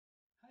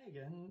Hi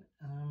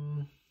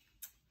again.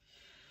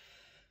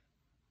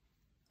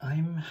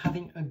 I'm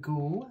having a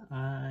go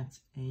at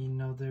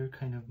another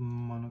kind of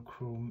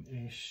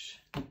monochrome-ish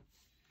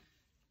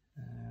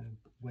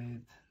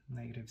with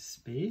negative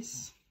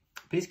space.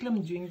 Basically,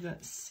 I'm doing the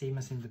same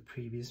as in the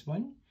previous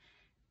one,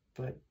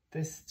 but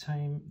this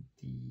time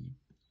the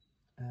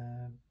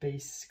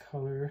base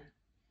color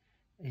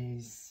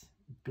is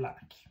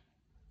black.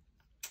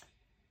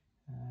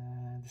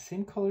 The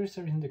same colors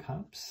are in the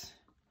cups,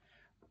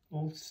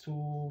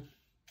 also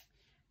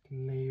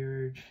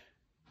layered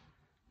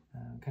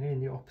kind of in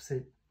the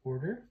opposite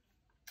order.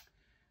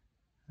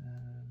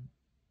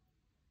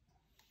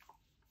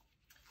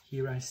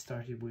 Here I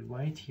started with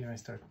white, here I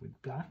started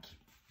with black.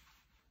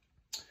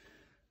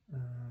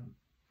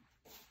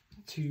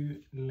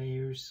 2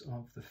 layers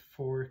of the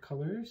 4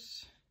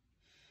 colors: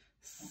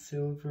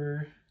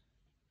 silver,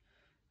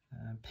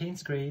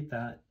 Paynes grey,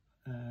 that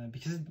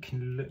because it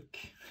can look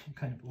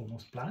kind of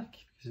almost black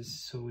because it's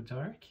so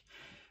dark,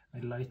 I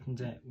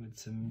lightened it with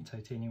some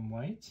titanium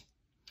white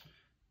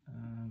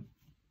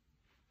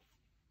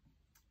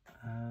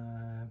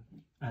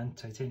and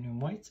titanium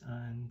white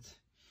and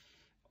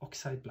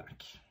oxide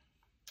black.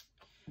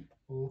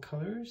 All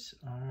colors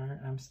are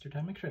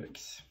Amsterdam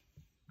Acrylics.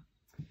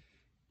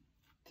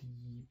 The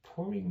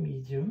pouring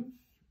medium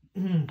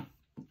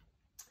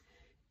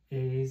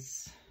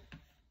is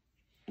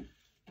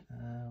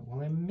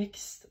well, I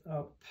mixed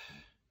up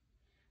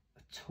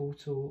a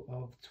total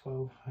of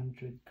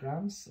 1200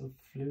 grams of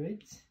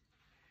fluid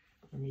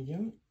or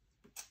medium.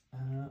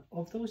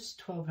 Of those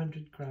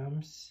 1200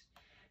 grams,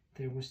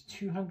 there was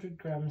 200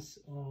 grams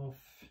of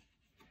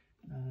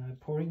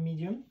pouring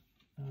medium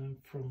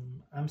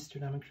from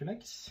Amsterdam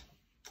Acrylics,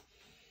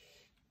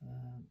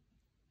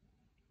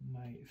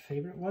 my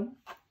favorite one.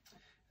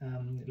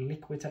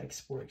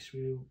 Liquitex works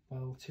really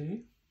well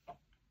too.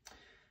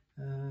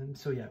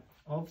 So yeah,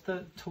 of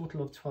the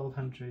total of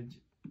 1200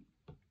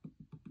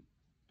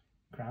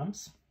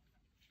 grams,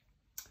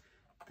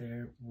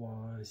 there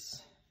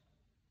was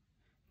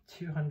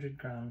 200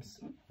 grams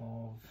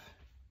of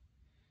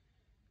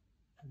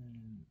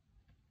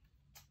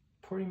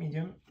pouring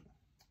medium,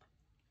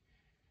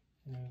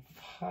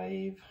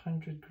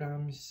 500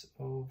 grams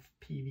of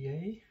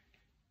PVA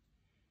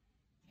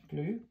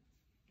glue.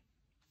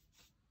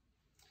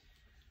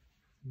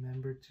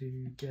 Remember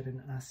to get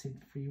an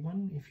acid-free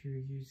one if you're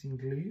using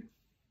glue.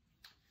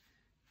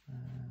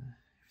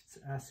 If it's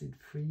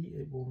acid-free,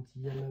 it won't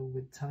yellow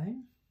with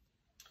time.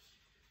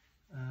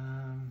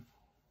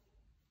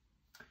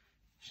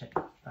 Shit,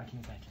 back in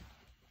a second.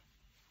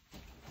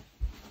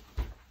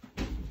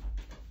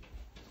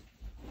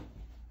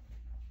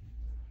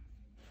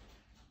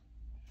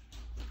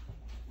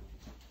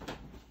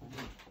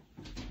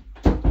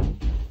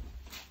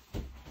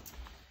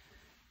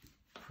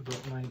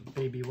 Forgot my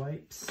baby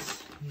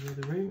wipes in the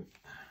other room.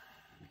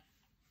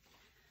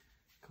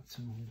 Got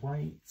some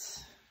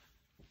white,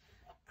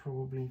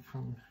 probably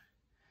from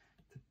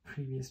the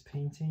previous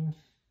painting.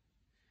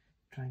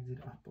 Dragged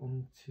it up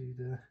onto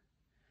the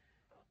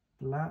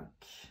black.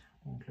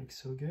 Won't look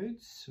so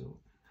good, so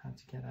had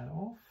to get that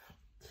off.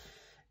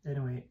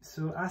 Anyway,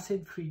 so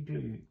acid-free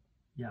glue,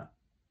 yeah,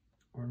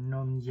 or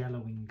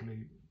non-yellowing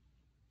glue,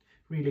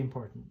 really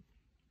important.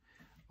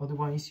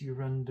 Otherwise, you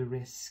run the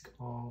risk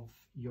of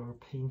your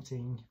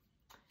painting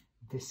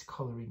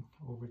discoloring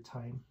over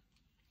time,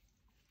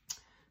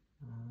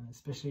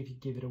 especially if you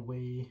give it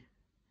away,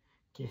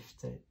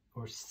 gift it,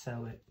 or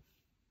sell it.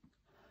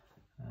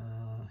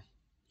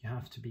 You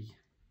have to be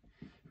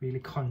really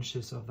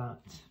conscious of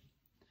that.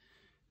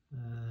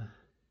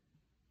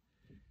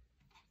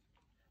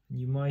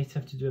 You might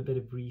have to do a bit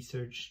of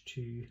research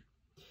to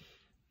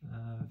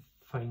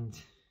find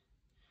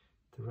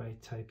the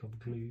right type of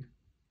glue.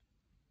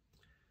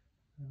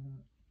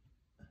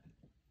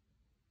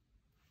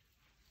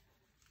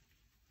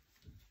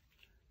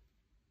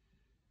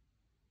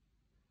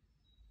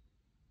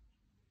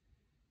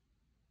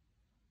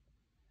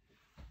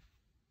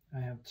 I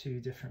have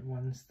 2 different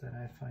ones that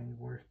I find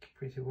work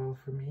pretty well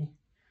for me.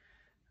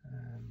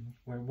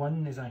 Where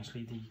one is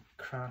actually the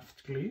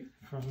craft glue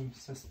from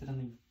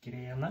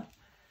Grena.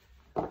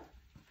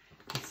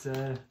 It's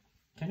a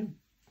kind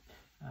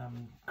of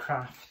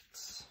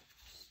crafts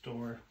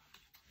store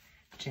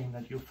chain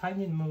that you'll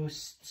find in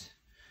most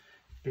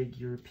big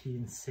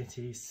European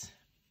cities.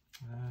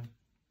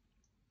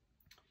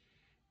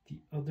 The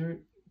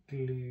other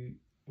glue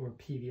or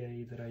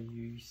PVA that I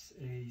use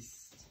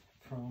is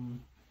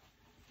from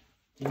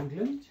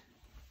England.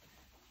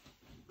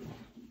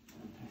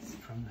 It's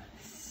from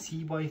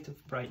Sea White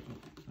of Brighton.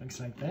 Looks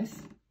like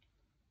this.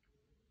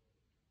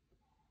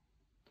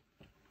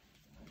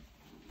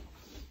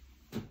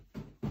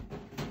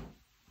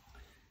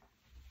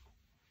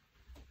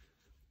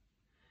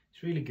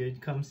 It's really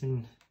good. Comes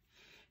in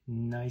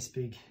nice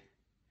big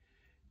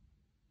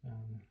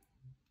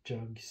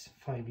jugs,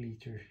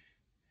 5-litre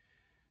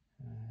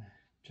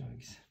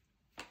jugs.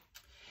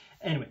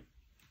 Anyway,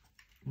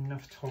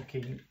 enough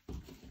talking.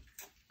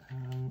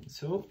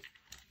 So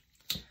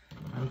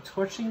I'm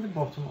torching the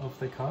bottom of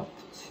the cup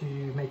to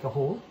make a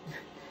hole.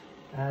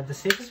 The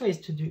safest way is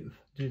to do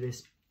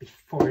this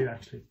before you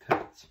actually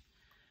put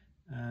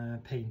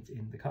paint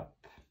in the cup.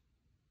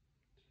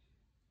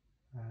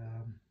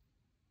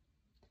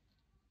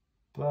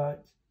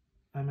 But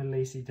I'm a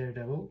lazy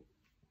daredevil,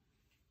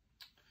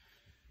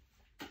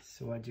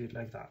 so I do it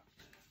like that.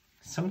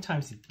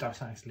 Sometimes it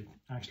does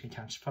actually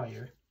catch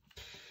fire.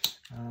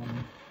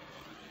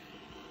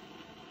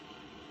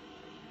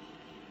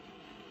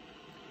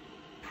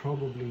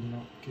 Probably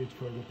not good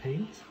for the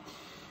paint.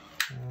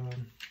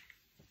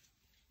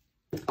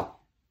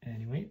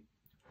 Anyway,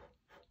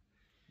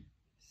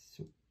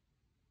 so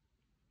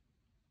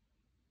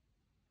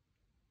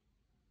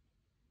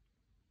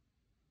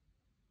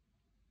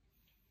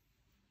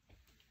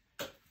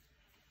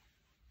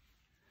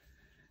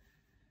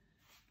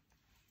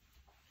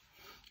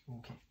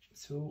okay,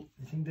 so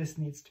I think this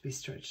needs to be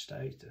stretched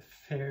out a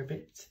fair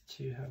bit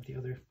to have the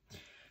other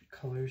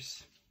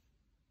colors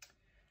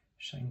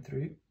shine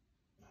through.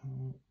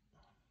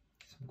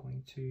 So I'm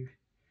going to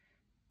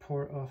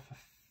pour off a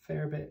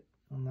fair bit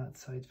on that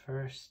side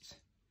first,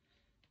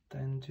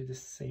 then do the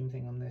same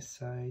thing on this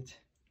side.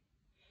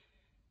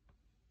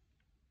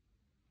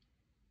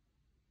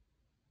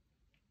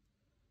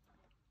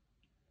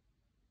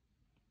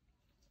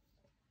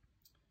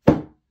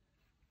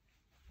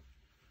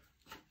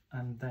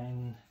 And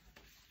then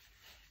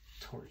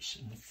torch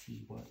and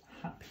see what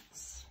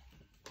happens.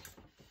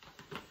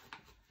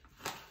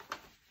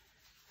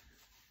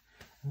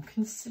 I'm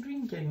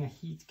considering getting a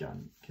heat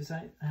gun because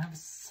I have a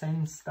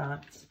sense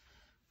that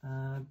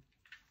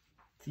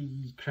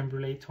the creme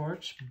brulee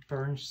torch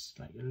burns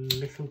like a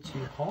little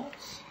too hot.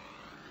 So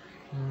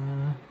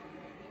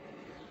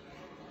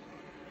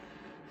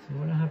I'm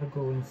gonna have a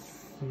go and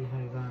see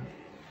how that,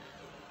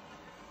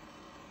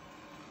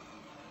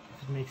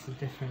 if it makes a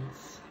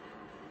difference.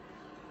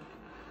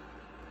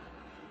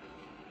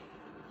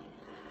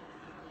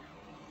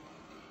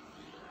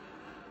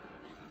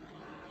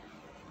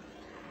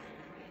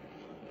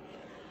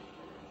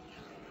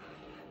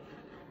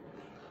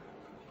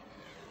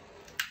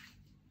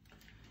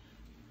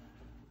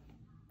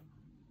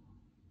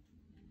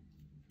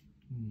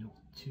 Not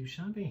too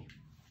shabby.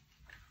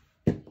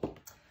 I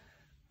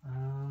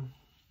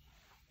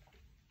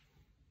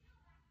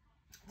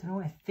don't know,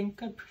 I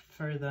think I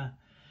prefer the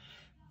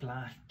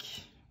black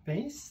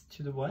base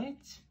to the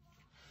white.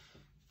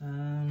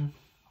 How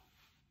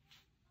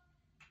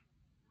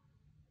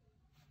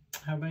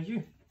about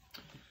you?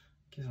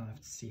 Guess I'll have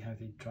to see how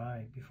they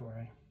dry before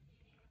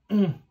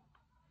I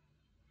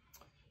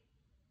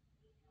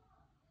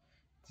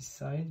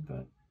decide,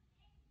 but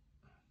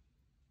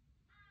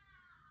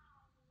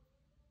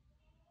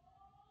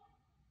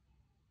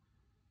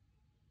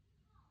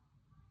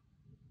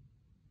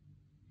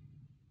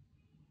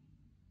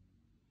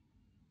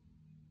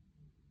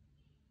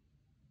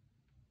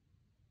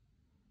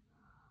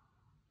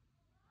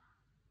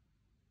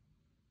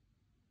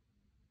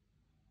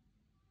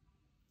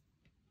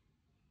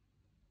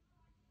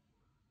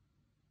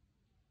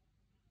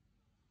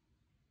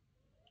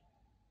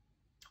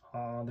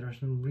oh, there are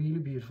some really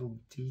beautiful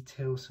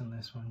details in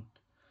this one.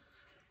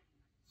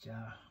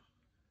 Yeah,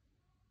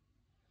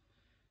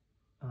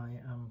 I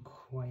am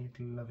quite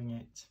loving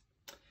it.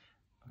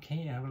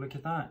 Okay, have a look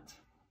at that.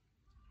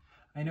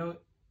 I know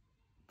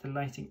the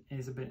lighting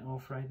is a bit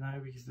off right now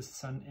because the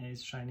sun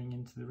is shining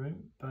into the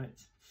room, but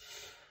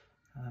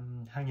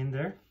hang in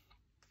there.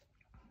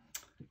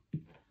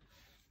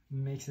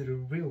 Makes it a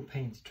real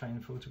pain to try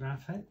and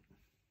photograph it.